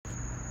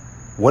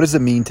What does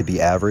it mean to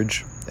be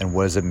average, and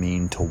what does it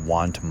mean to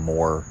want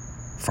more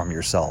from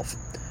yourself?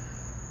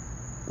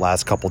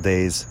 Last couple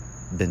days,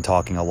 been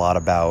talking a lot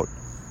about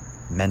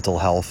mental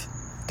health,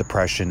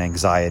 depression,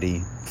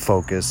 anxiety,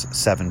 focus,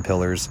 7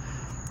 pillars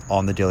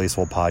on the Daily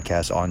Swole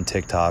podcast, on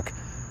TikTok.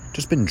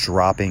 Just been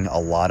dropping a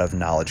lot of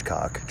knowledge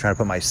cock, trying to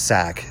put my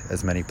sack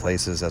as many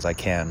places as I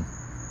can.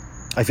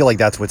 I feel like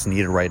that's what's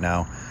needed right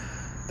now.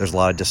 There's a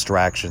lot of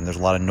distraction. There's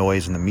a lot of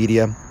noise in the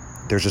media.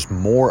 There's just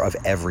more of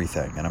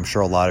everything. And I'm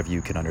sure a lot of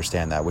you can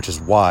understand that, which is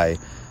why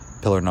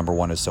pillar number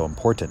 1 is so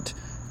important.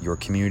 Your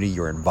community,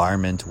 your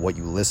environment, what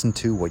you listen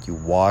to, what you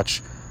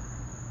watch,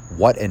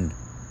 what and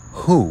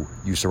who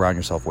you surround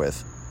yourself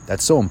with.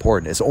 That's so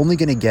important. It's only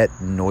going to get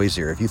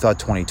noisier. If you thought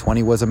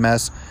 2020 was a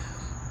mess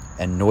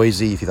and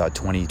noisy, if you thought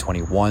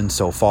 2021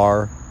 so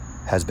far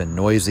has been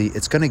noisy,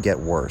 it's going to get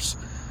worse.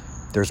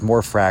 There's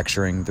more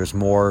fracturing. There's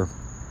more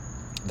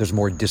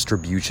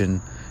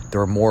distribution.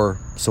 There are more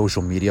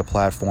social media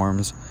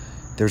platforms.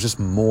 There's just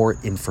more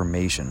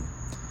information.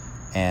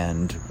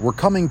 And we're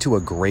coming to a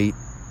great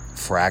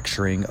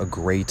fracturing, a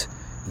great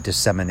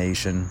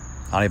dissemination.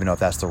 I don't even know if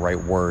that's the right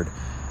word,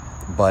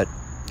 but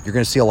you're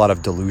going to see a lot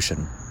of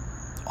dilution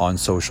on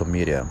social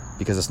media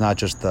because it's not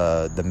just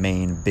the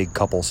main big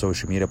couple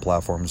social media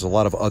platforms. There's a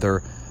lot of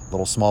other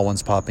little small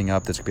ones popping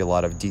up. There's going to be a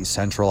lot of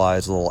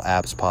decentralized little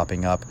apps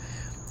popping up.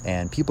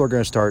 And people are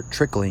going to start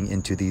trickling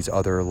into these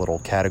other little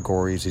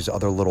categories, these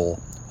other little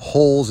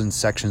holes and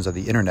sections of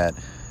the internet,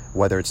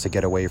 whether it's to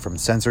get away from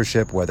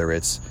censorship, whether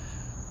it's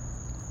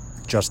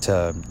just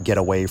to get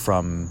away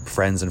from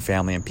friends and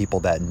family and people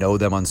that know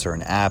them on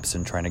certain apps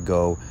and trying to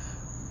go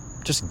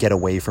just get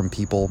away from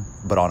people,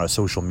 but on a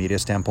social media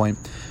standpoint.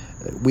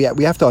 We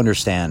have to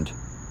understand,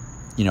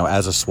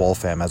 as a Swole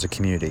fam, as a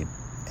community.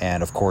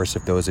 And of course,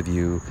 if those of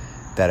you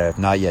that have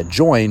not yet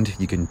joined,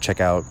 you can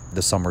check out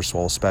the Summer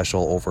Swole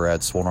special over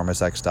at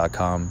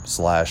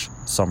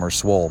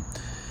swolenormousx.com/summerswole.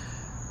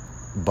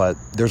 But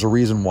there's a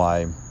reason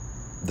why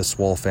the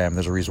Swole fam,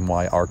 there's a reason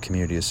why our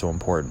community is so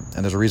important.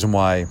 And there's a reason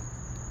why,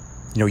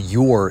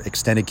 your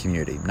extended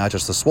community, not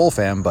just the Swole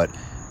fam, but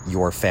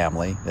your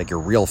family, like your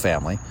real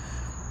family,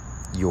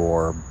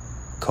 your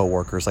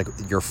coworkers, like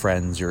your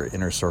friends, your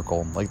inner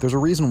circle. Like there's a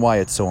reason why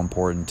it's so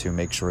important to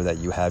make sure that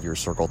you have your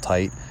circle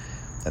tight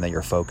and that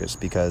you're focused,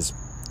 because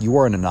you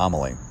are an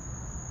anomaly.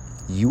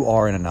 You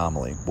are an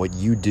anomaly. What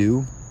you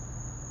do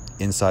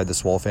inside the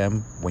Swole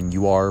fam, when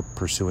you are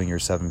pursuing your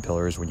 7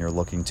 pillars, when you're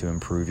looking to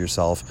improve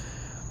yourself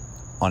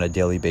on a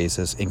daily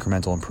basis,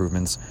 incremental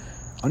improvements,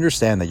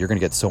 understand that you're going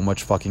to get so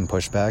much fucking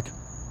pushback.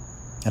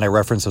 And I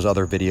reference those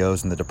other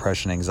videos and the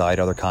depression, anxiety,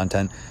 other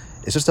content.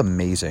 It's just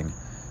amazing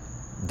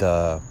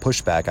the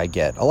pushback I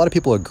get. A lot of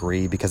people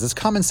agree because it's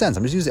common sense.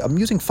 I'm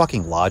using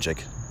fucking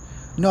logic.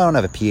 I don't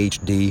have a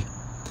PhD.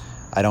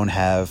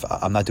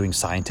 I'm not doing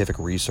scientific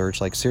research.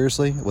 Like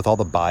seriously, with all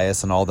the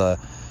bias and all the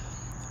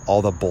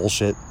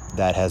bullshit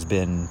that has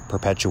been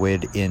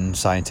perpetuated in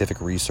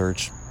scientific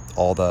research,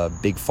 all the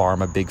big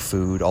pharma, big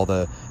food, all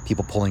the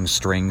people pulling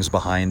strings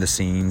behind the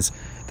scenes,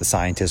 the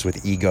scientists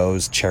with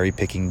egos, cherry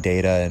picking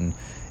data and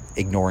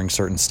ignoring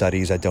certain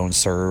studies that don't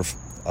serve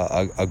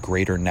a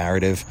greater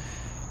narrative.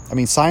 I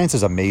mean, science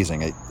is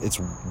amazing. It's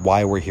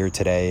why we're here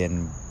today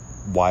and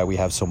why we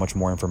have so much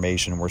more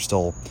information. We're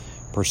still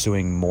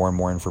pursuing more and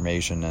more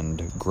information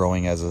and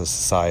growing as a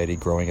society,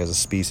 growing as a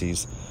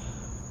species.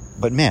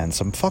 But man,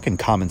 some fucking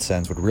common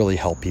sense would really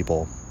help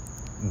people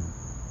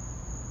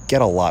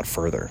get a lot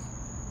further.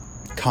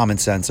 Common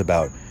sense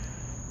about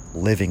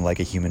living like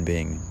a human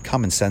being.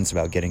 Common sense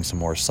about getting some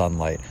more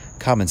sunlight.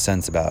 Common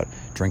sense about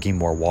drinking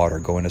more water,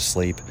 going to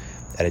sleep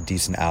at a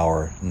decent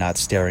hour, not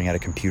staring at a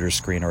computer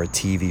screen or a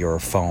TV or a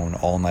phone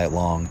all night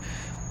long,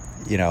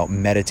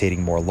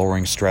 meditating more,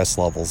 lowering stress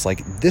levels.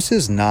 Like, this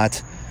is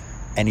not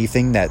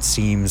anything that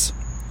seems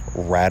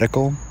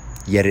radical,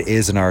 yet it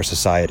is in our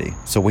society.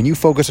 So when you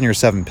focus on your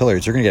 7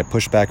 pillars, you're going to get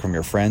pushback from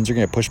your friends, you're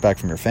going to get pushback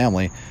from your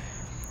family,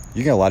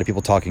 you get a lot of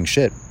people talking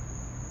shit.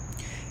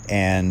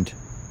 And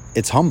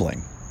it's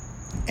humbling.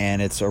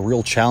 And it's a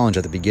real challenge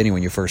at the beginning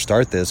when you first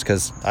start this,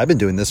 because I've been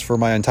doing this for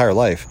my entire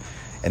life.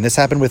 And this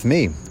happened with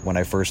me when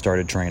I first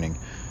started training.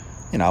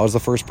 I was the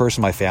first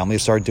person in my family to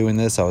start doing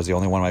this. I was the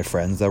only one of my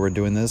friends that were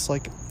doing this.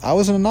 Like, I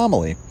was an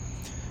anomaly.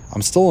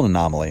 I'm still an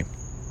anomaly.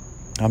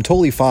 I'm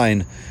totally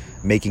fine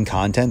making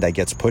content that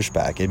gets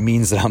pushback. It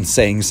means that I'm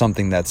saying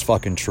something that's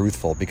fucking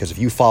truthful, because if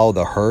you follow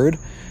the herd,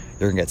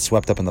 you're gonna get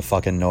swept up in the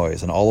fucking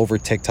noise. And all over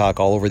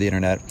TikTok, all over the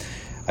internet,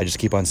 I just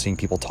keep on seeing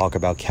people talk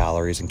about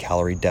calories and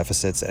calorie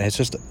deficits. And it's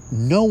just,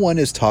 no one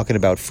is talking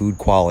about food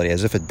quality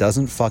as if it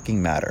doesn't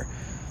fucking matter.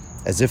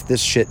 As if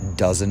this shit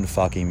doesn't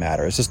fucking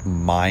matter. It's just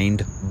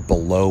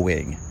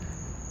mind-blowing.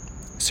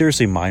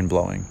 Seriously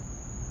mind-blowing.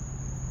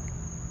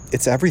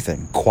 It's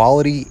everything.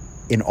 Quality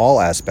in all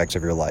aspects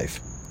of your life.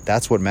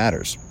 That's what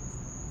matters.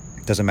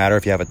 It doesn't matter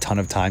if you have a ton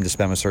of time to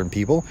spend with certain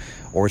people,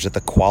 or is it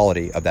the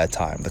quality of that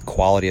time, the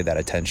quality of that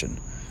attention.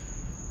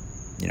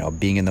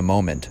 Being in the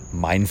moment,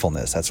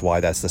 mindfulness. That's why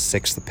that's the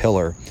 6th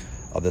pillar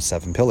of the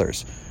 7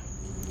 pillars.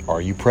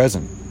 Are you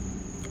present?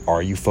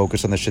 Are you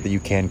focused on the shit that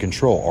you can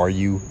control? Are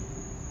you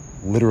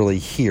literally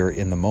here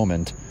in the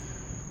moment?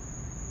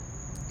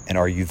 And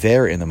are you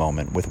there in the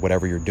moment with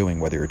whatever you're doing,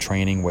 whether you're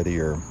training, whether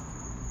you're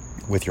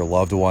with your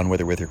loved one,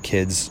 whether with your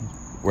kids,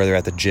 whether you're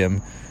at the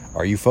gym?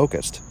 Are you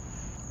focused?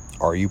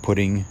 Are you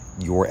putting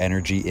your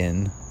energy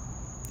in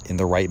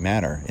the right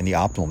manner, in the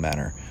optimal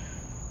manner?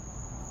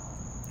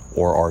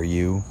 Or are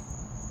you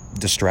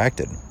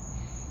distracted?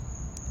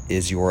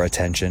 Is your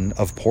attention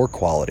of poor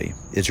quality?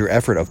 Is your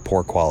effort of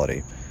poor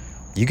quality?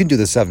 You can do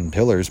the 7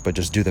 pillars, but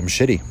just do them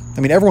shitty.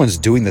 I mean, everyone's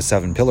doing the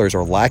 7 pillars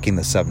or lacking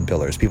the 7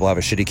 pillars. People have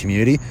a shitty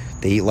community.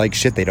 They eat like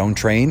shit. They don't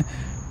train.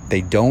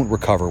 They don't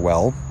recover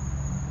well.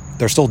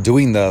 They're still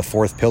doing the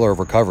 4th pillar of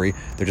recovery.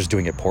 They're just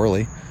doing it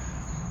poorly,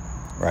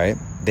 right?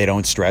 They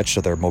don't stretch,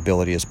 so their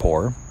mobility is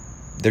poor.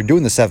 They're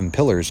doing the 7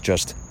 pillars,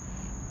 just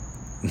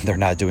they're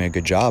not doing a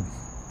good job,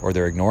 or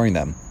they're ignoring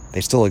them. They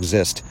still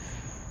exist,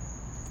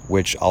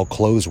 which I'll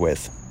close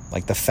with.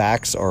 Like, the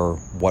facts are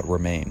what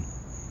remain.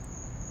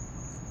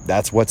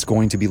 That's what's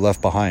going to be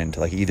left behind.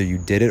 Like, either you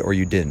did it or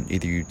you didn't.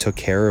 Either you took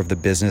care of the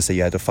business that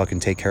you had to fucking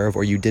take care of,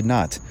 or you did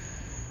not.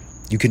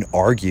 You can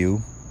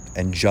argue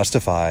and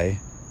justify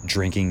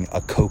drinking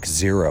a Coke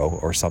Zero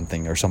or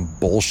something, or some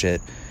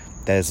bullshit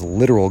that is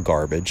literal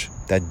garbage,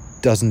 that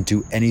doesn't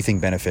do anything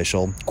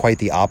beneficial. Quite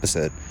the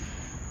opposite.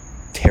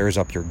 Tears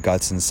up your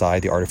guts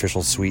inside, the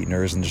artificial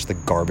sweeteners and just the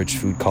garbage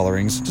food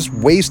colorings. Just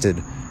wasted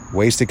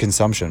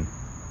consumption.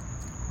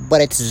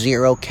 But it's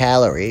 0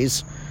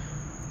 calories.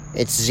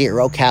 It's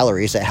 0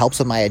 calories. It helps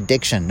with my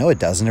addiction. No, it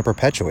doesn't. It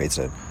perpetuates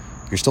it.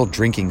 You're still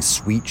drinking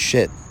sweet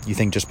shit. You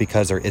think just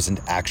because there isn't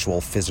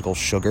actual physical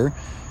sugar,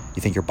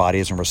 you think your body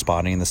isn't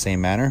responding in the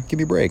same manner? Give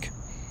me a break.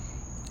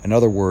 In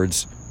other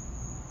words,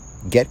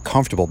 get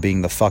comfortable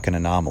being the fucking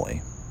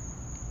anomaly,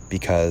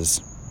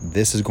 because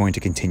this is going to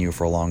continue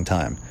for a long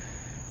time.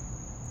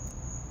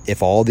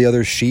 If all the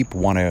other sheep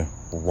want to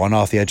run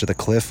off the edge of the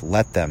cliff,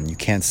 let them. You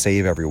can't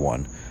save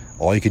everyone.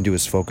 All you can do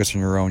is focus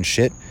on your own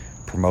shit,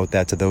 promote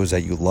that to those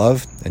that you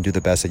love, and do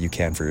the best that you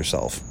can for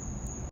yourself.